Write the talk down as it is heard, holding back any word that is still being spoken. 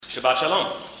Shabbat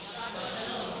Shalom.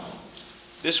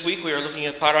 This week we are looking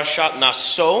at Parashat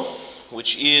Naso,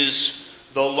 which is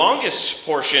the longest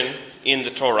portion in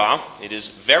the Torah. It is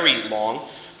very long.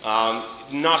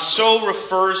 Naso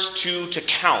refers to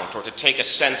count or to take a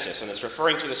census, and it's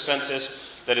referring to the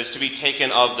census that is to be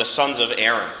taken of the sons of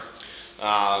Aaron.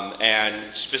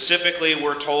 And specifically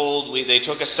we're told they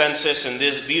took a census, and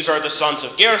these are the sons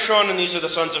of Gershon and these are the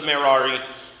sons of Merari.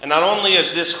 And not only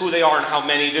is this who they are and how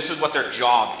many, this is what their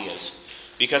job is.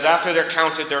 Because after they're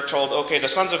counted, they're told, okay, the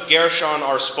sons of Gershon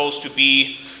are supposed to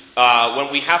be,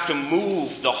 when we have to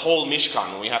move the whole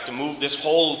Mishkan, when we have to move this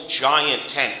whole giant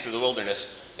tent through the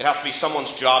wilderness, it has to be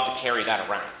someone's job to carry that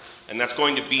around. And that's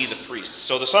going to be the priest.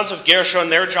 So the sons of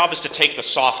Gershon, their job is to take the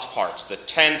soft parts, the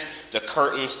tent, the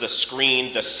curtains, the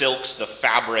screen, the silks, the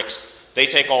fabrics. They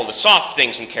take all the soft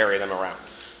things and carry them around.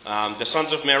 The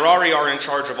sons of Merari are in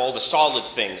charge of all the solid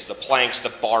things, the planks, the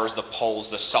bars, the poles,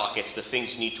 the sockets, the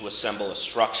things you need to assemble a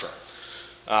structure.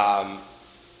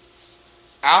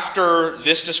 After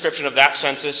this description of that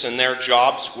census and their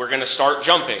jobs, we're going to start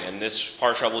jumping. And this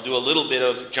parsha will do a little bit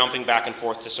of jumping back and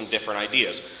forth to some different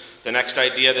ideas. The next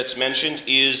idea that's mentioned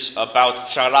is about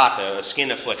tzarat, a skin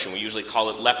affliction. We usually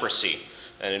call it leprosy.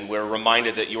 And we're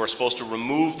reminded that you are supposed to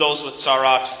remove those with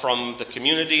tzarat from the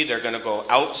community. They're going to go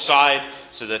outside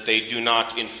so that they do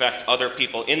not infect other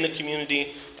people in the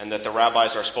community, and that the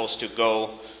rabbis are supposed to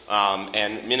go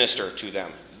and minister to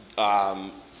them.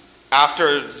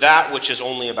 After that, which is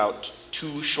only about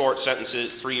 3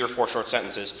 or 4 short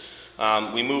sentences,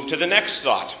 we move to the next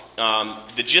thought.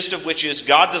 The gist of which is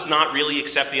God does not really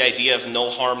accept the idea of no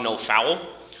harm, no foul.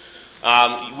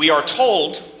 We are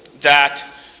told that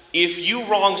if you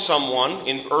wrong someone,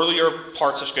 in earlier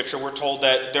parts of Scripture, we're told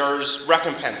that there's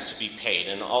recompense to be paid.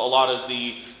 And a lot of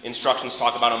the instructions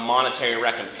talk about a monetary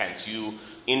recompense. You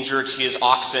injured his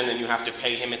oxen and you have to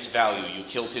pay him its value. You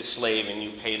killed his slave and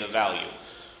you pay the value.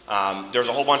 There's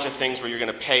a whole bunch of things where you're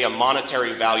going to pay a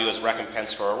monetary value as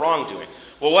recompense for a wrongdoing.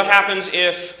 Well, what happens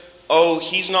if,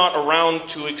 he's not around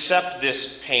to accept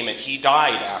this payment? He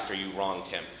died after you wronged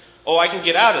him. I can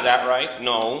get out of that, right?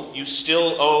 No, you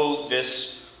still owe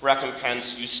this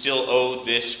recompense, you still owe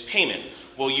this payment.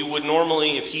 Well, you would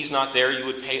normally, if he's not there, you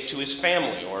would pay it to his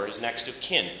family or his next of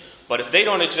kin. But if they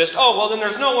don't exist, then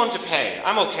there's no one to pay.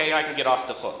 I'm okay, I can get off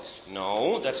the hook.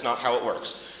 No, that's not how it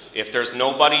works. If there's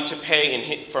nobody to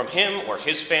pay from him or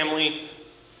his family,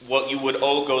 what you would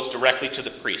owe goes directly to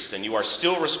the priest, and you are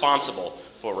still responsible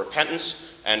for repentance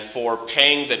and for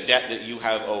paying the debt that you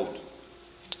have owed.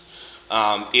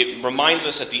 It reminds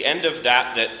us at the end of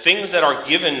that things that are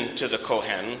given to the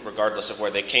Kohen, regardless of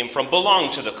where they came from,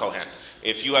 belong to the Kohen.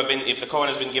 If the Kohen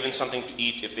has been given something to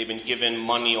eat, if they've been given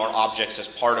money or objects as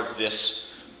part of this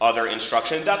other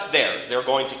instruction, that's theirs. They're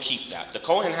going to keep that. The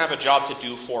Kohen have a job to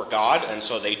do for God, and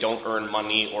so they don't earn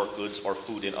money or goods or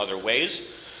food in other ways.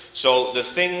 So the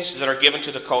things that are given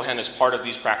to the Kohen as part of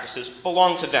these practices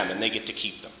belong to them, and they get to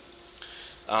keep them.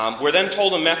 We're then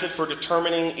told a method for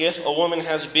determining if a woman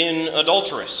has been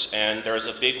adulterous, and there's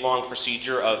a big long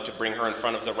procedure to bring her in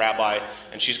front of the rabbi,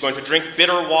 and she's going to drink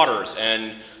bitter waters,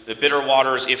 and the bitter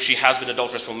waters, if she has been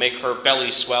adulterous, will make her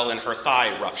belly swell and her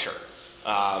thigh rupture.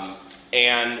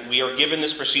 And we are given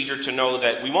this procedure to know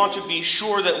that we want to be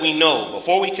sure that we know,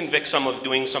 before we convict someone of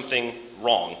doing something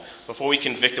wrong, before we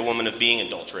convict a woman of being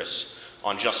adulterous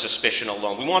on just suspicion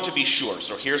alone, we want to be sure.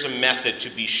 So here's a method to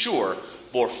be sure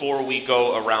before we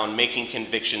go around making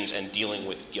convictions and dealing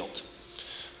with guilt.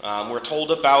 We're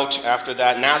told about, after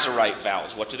that, Nazirite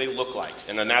vows. What do they look like?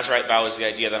 And a Nazirite vow is the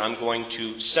idea that I'm going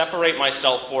to separate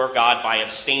myself for God by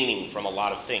abstaining from a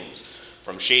lot of things,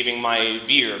 from shaving my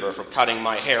beard or from cutting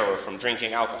my hair or from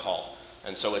drinking alcohol.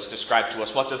 And so it's described to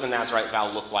us, what does a Nazirite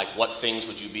vow look like? What things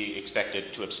would you be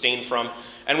expected to abstain from?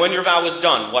 And when your vow is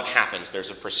done, what happens?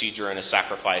 There's a procedure and a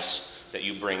sacrifice that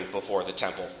you bring before the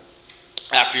temple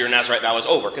after your Nazirite vow is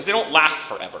over, because they don't last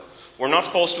forever. We're not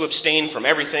supposed to abstain from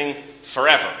everything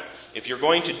forever. If you're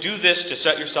going to do this to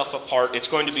set yourself apart, it's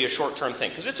going to be a short-term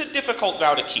thing, because it's a difficult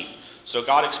vow to keep. So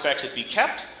God expects it to be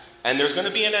kept, and there's going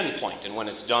to be an end point, and when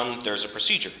it's done, there's a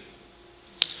procedure.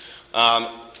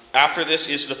 After this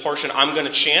is the portion I'm going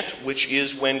to chant, which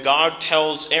is when God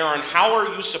tells Aaron, how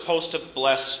are you supposed to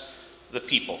bless the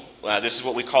people? This is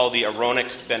what we call the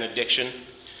Aaronic benediction.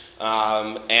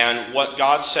 And what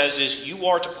God says is, you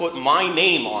are to put my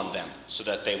name on them so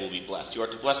that they will be blessed. You are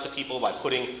to bless the people by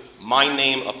putting my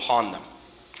name upon them.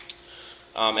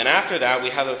 And after that, we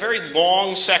have a very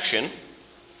long section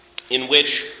in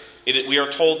which we are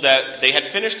told that they had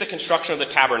finished the construction of the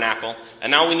tabernacle,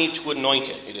 and now we need to anoint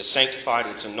it. It is sanctified,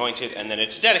 it's anointed, and then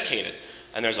it's dedicated.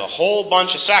 And there's a whole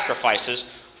bunch of sacrifices,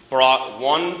 brought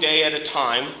 1 day at a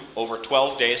time, over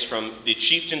 12 days, from the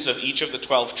chieftains of each of the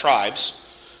 12 tribes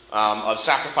of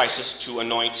sacrifices to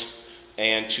anoint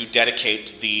and to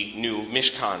dedicate the new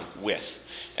Mishkan with.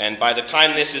 And by the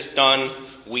time this is done,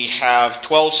 we have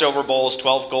 12 silver bowls,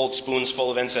 12 gold spoons full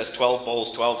of incense, 12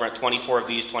 bowls, 24 of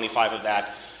these, 25 of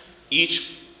that.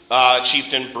 Each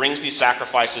chieftain brings these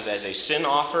sacrifices as a sin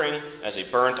offering, as a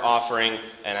burnt offering,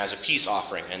 and as a peace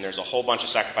offering. And there's a whole bunch of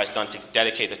sacrifice done to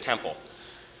dedicate the temple.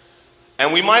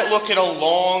 And we might look at a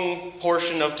long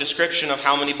portion of description of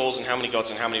how many bulls and how many goats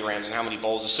and how many rams and how many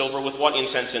bowls of silver with what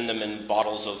incense in them and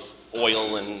bottles of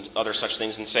oil and other such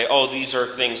things, and say, oh, these are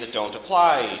things that don't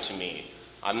apply to me.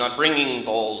 I'm not bringing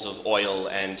bowls of oil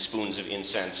and spoons of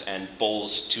incense and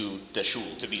bowls to the shul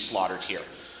to be slaughtered here.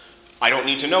 I don't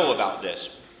need to know about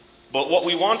this. But what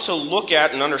we want to look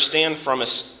at and understand from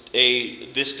this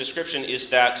description is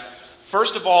that,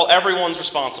 first of all, everyone's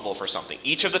responsible for something.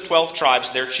 Each of the 12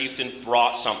 tribes, their chieftain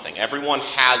brought something. Everyone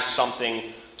has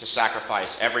something to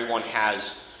sacrifice. Everyone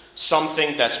has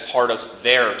something that's part of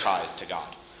their tithe to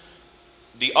God.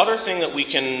 The other thing that we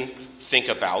can think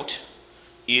about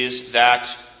is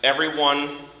that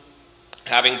everyone,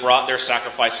 having brought their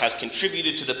sacrifice, has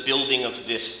contributed to the building of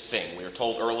this thing. We were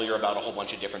told earlier about a whole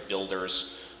bunch of different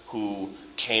builders who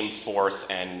came forth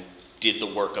and did the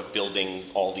work of building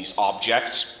all these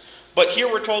objects. But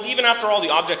here we're told, even after all the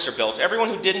objects are built, everyone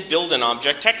who didn't build an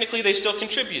object, technically they still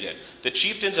contributed. The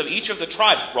chieftains of each of the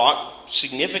tribes brought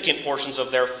significant portions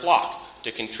of their flock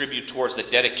to contribute towards the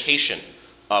dedication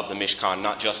of the Mishkan,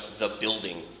 not just the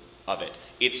building of it.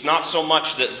 It's not so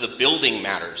much that the building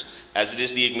matters, as it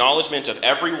is the acknowledgement of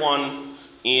everyone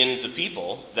in the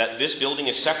people that this building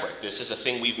is separate. This is a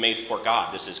thing we've made for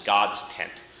God. This is God's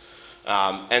tent.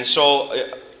 And so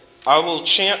I will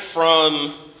chant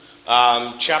from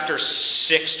chapter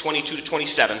 6, 22 to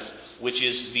 27, which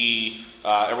is the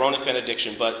Aaronic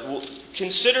benediction. But we'll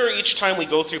consider each time we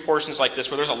go through portions like this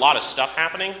where there's a lot of stuff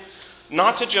happening,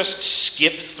 not to just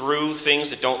skip through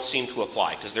things that don't seem to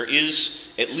apply, because there is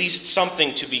at least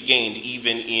something to be gained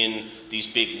even in these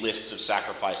big lists of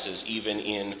sacrifices, even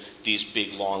in these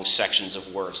big long sections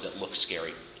of words that look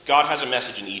scary. God has a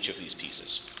message in each of these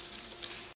pieces.